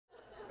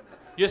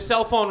Your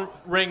cell phone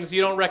rings,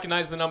 you don't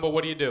recognize the number,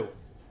 what do you do?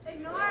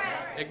 Ignore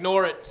it.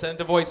 Ignore it, send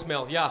it to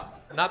voicemail. Yeah,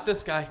 not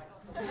this guy.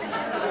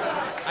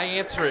 I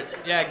answer it.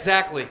 Yeah,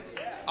 exactly.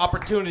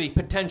 Opportunity,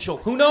 potential.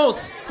 Who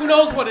knows? Who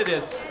knows what it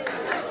is?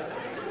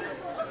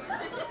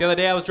 The other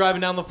day I was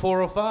driving down the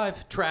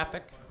 405,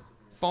 traffic.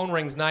 Phone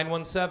rings,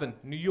 917,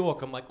 New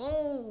York. I'm like,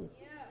 oh.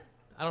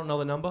 I don't know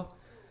the number.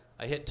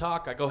 I hit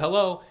talk, I go,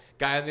 hello.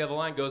 Guy on the other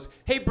line goes,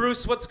 hey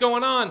Bruce, what's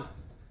going on?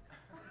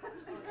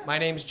 My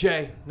name's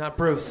Jay, not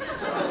Bruce.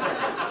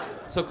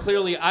 So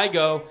clearly I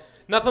go,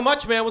 nothing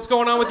much, man, what's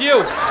going on with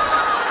you?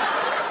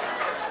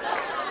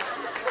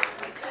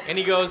 And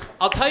he goes,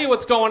 I'll tell you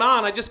what's going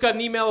on. I just got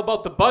an email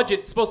about the budget.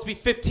 It's supposed to be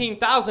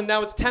 $15,000,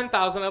 now it's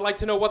 $10,000. I'd like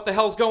to know what the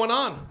hell's going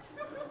on.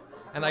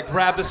 And I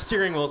grabbed the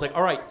steering wheel. I was like,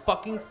 all right,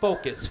 fucking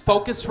focus.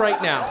 Focus right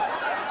now.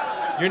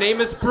 Your name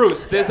is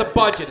Bruce. There's a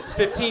budget. It's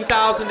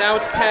 $15,000, now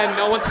it's 10.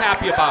 No one's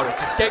happy about it.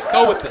 Just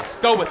go with this.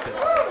 Go with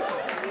this.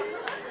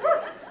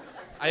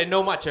 I didn't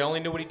know much. I only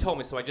knew what he told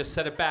me, so I just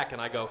set it back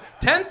and I go,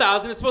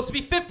 10,000? It's supposed to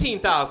be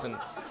 15,000.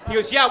 He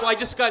goes, yeah, well, I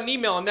just got an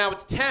email and now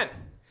it's 10.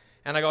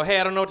 And I go, hey,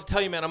 I don't know what to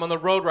tell you, man. I'm on the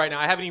road right now.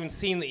 I haven't even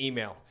seen the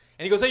email.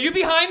 And he goes, are you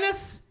behind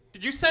this?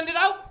 Did you send it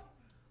out?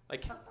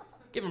 Like,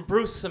 giving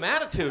Bruce some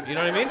attitude, you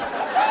know what I mean?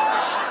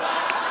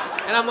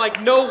 And I'm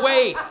like, no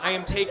way I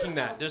am taking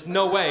that. There's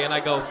no way. And I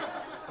go,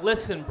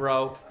 listen,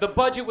 bro, the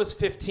budget was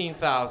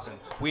 $15,000.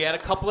 We had a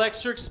couple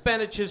extra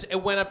expenditures. It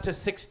went up to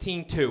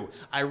 $16,200.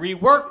 I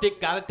reworked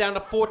it, got it down to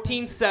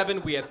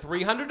 $14,700. We had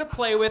 $300 to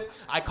play with.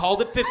 I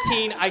called it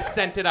 $15,000. I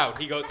sent it out.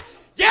 He goes,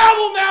 yeah,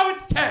 well, now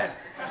it's $10,000.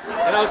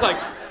 And I was like,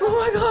 oh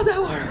my God, that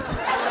worked.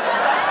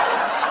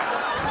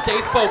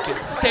 Stay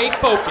focused. Stay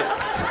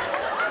focused.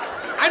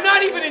 I'm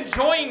not even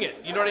enjoying it,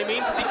 you know what I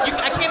mean?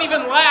 I can't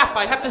even laugh.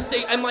 I have to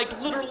say, I'm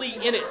like literally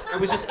in it. I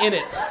was just in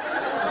it.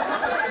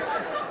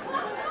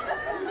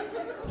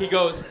 He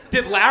goes,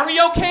 did Larry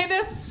okay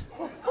this?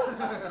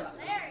 Larry.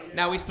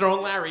 Now he's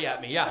throwing Larry at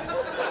me, yeah.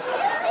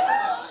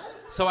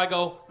 So I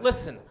go,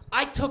 listen,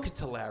 I took it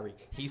to Larry.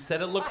 He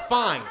said it looked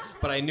fine,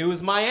 but I knew it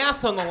was my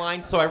ass on the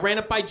line, so I ran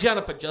it by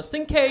Jennifer just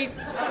in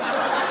case.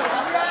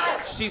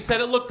 She said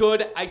it looked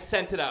good. I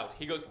sent it out.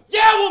 He goes,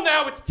 yeah, well,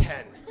 now it's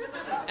 10.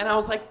 And I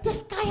was like,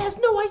 this guy has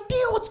no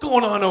idea what's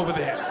going on over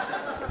there.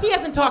 He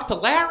hasn't talked to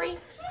Larry.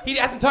 He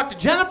hasn't talked to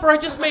Jennifer. I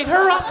just made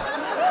her up.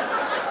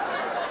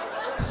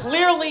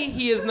 Clearly,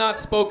 he has not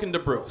spoken to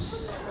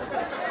Bruce.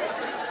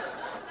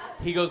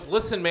 He goes,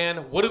 listen,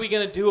 man, what are we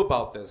going to do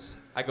about this?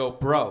 I go,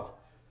 bro,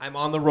 I'm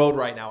on the road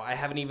right now. I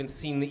haven't even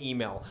seen the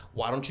email.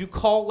 Why don't you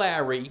call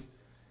Larry,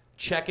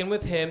 check in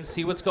with him,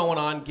 see what's going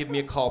on, give me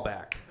a call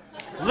back.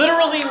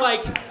 Literally,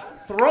 like,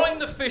 throwing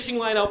the fishing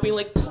line out, being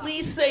like,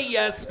 please say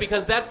yes,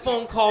 because that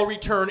phone call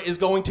return is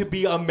going to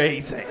be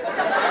amazing.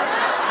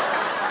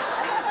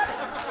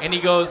 And he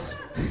goes,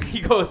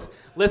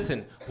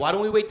 listen, why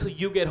don't we wait till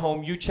you get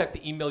home, you check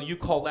the email, you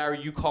call Larry,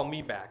 you call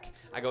me back.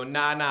 I go,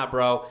 nah,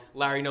 bro.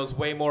 Larry knows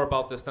way more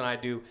about this than I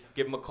do.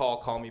 Give him a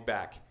call me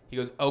back. He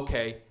goes,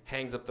 okay,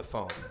 hangs up the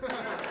phone.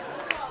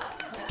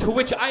 To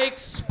which I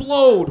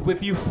explode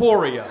with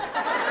euphoria.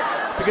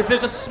 Because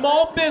there's a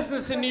small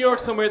business in New York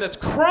somewhere that's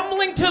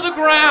crumbling to the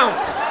ground.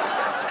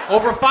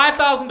 Over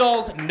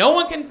 $5,000, no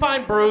one can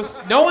find Bruce,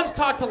 no one's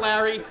talked to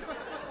Larry,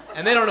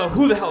 and they don't know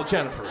who the hell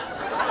Jennifer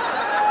is.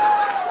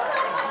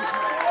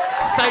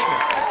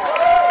 Excitement.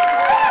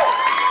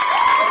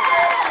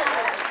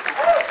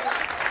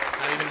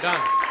 Not even done.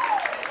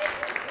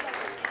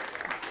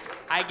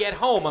 I get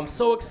home, I'm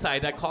so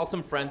excited, I call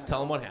some friends,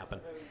 tell them what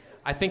happened.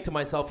 I think to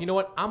myself, you know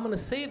what, I'm gonna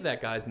save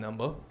that guy's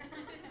number.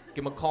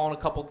 Give him a call in a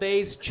couple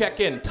days, check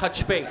in,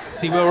 touch base,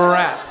 see where we're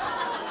at.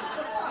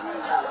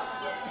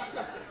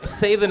 I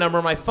save the number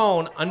on my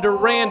phone under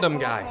random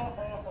guy.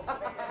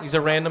 He's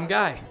a random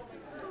guy.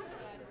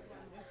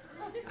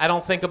 I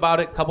don't think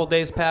about it, couple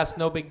days pass,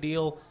 no big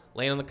deal.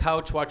 Laying on the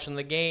couch, watching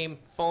the game,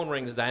 phone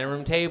rings, dining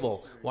room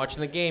table.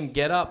 Watching the game,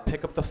 get up,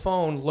 pick up the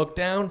phone, look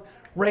down,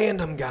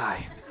 random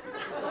guy.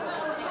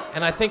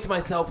 And I think to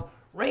myself,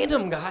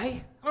 random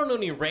guy? I don't know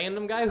any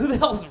random guy. Who the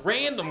hell's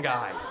random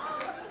guy?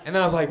 And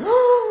then I was like,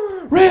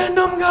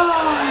 random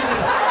guy!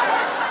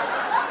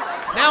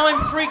 Now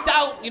I'm freaked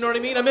out, you know what I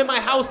mean? I'm in my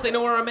house, they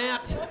know where I'm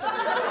at.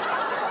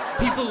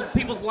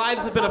 People's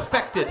lives have been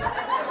affected.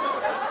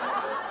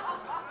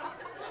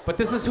 But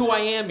this is who I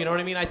am, you know what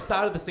I mean? I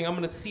started this thing, I'm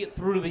gonna see it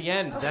through to the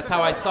end. That's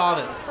how I saw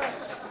this.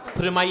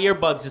 Put in my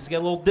earbuds, just get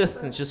a little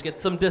distance, just get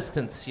some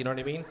distance, you know what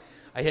I mean?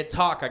 I hit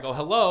talk, I go,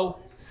 hello,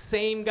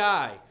 same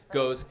guy.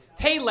 Goes,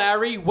 hey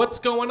Larry, what's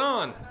going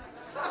on?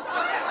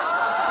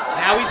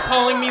 Now he's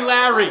calling me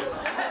Larry.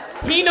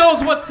 He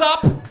knows what's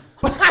up,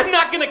 but I'm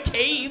not gonna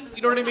cave,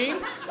 you know what I mean?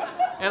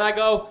 And I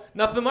go,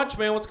 nothing much,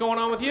 man, what's going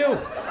on with you?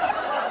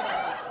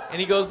 And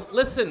he goes,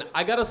 listen,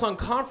 I got us on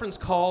conference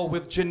call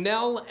with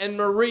Janelle and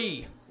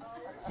Marie.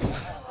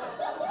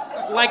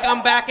 Like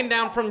I'm backing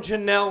down from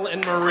Janelle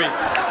and Marie.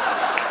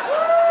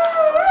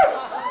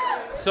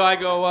 So I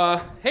go,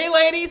 hey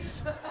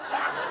ladies.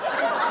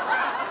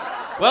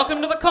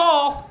 Welcome to the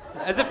call.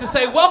 As if to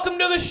say, welcome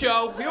to the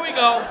show. Here we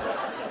go.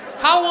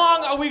 How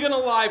long are we gonna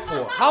lie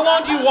for? How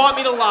long do you want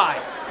me to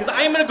lie? Because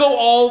I am gonna go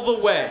all the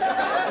way.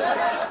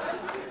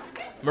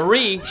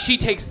 Marie, she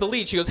takes the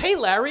lead. She goes, hey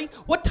Larry,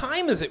 what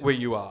time is it where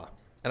you are?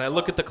 And I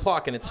look at the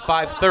clock and it's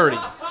 5:30.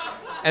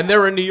 And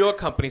they're a New York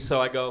company, so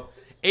I go,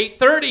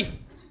 8:30.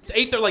 It's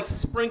 8:30, like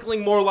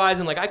sprinkling more lies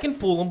and like, I can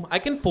fool them, I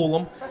can fool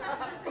them.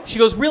 She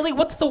goes, really,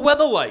 what's the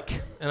weather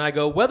like? And I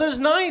go, weather's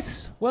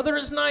nice, weather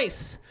is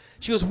nice.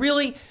 She goes,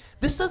 really?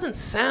 This doesn't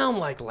sound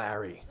like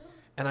Larry.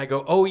 And I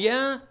go, oh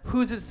yeah?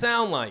 Who's it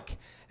sound like?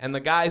 And the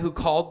guy who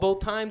called both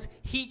times,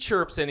 he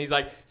chirps in. He's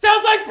like,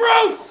 sounds like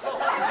Bruce!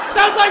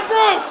 Sounds like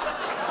Bruce!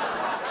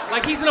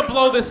 Like he's gonna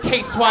blow this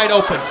case wide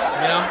open,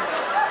 you know?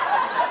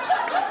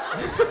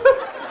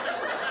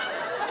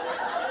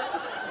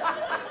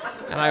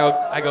 And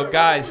I go,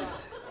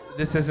 guys,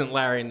 this isn't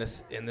Larry and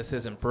this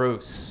isn't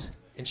Bruce.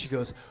 And she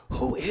goes,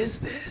 who is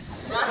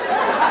this?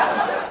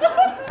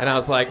 And I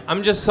was like,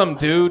 I'm just some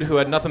dude who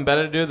had nothing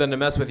better to do than to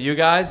mess with you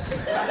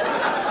guys.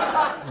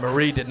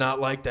 Marie did not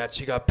like that.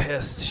 She got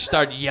pissed. She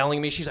started yelling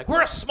at me. She's like,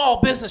 we're a small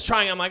business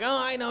trying. I'm like, oh,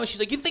 I know. She's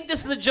like, you think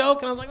this is a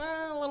joke? And I was like,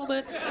 a little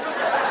bit.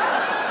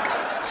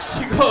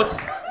 She goes,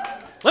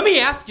 let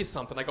me ask you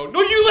something. I go,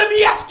 no, you let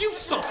me ask you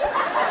something.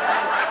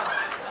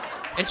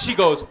 And she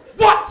goes,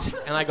 what?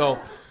 And I go,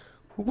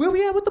 where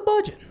we at with the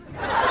budget?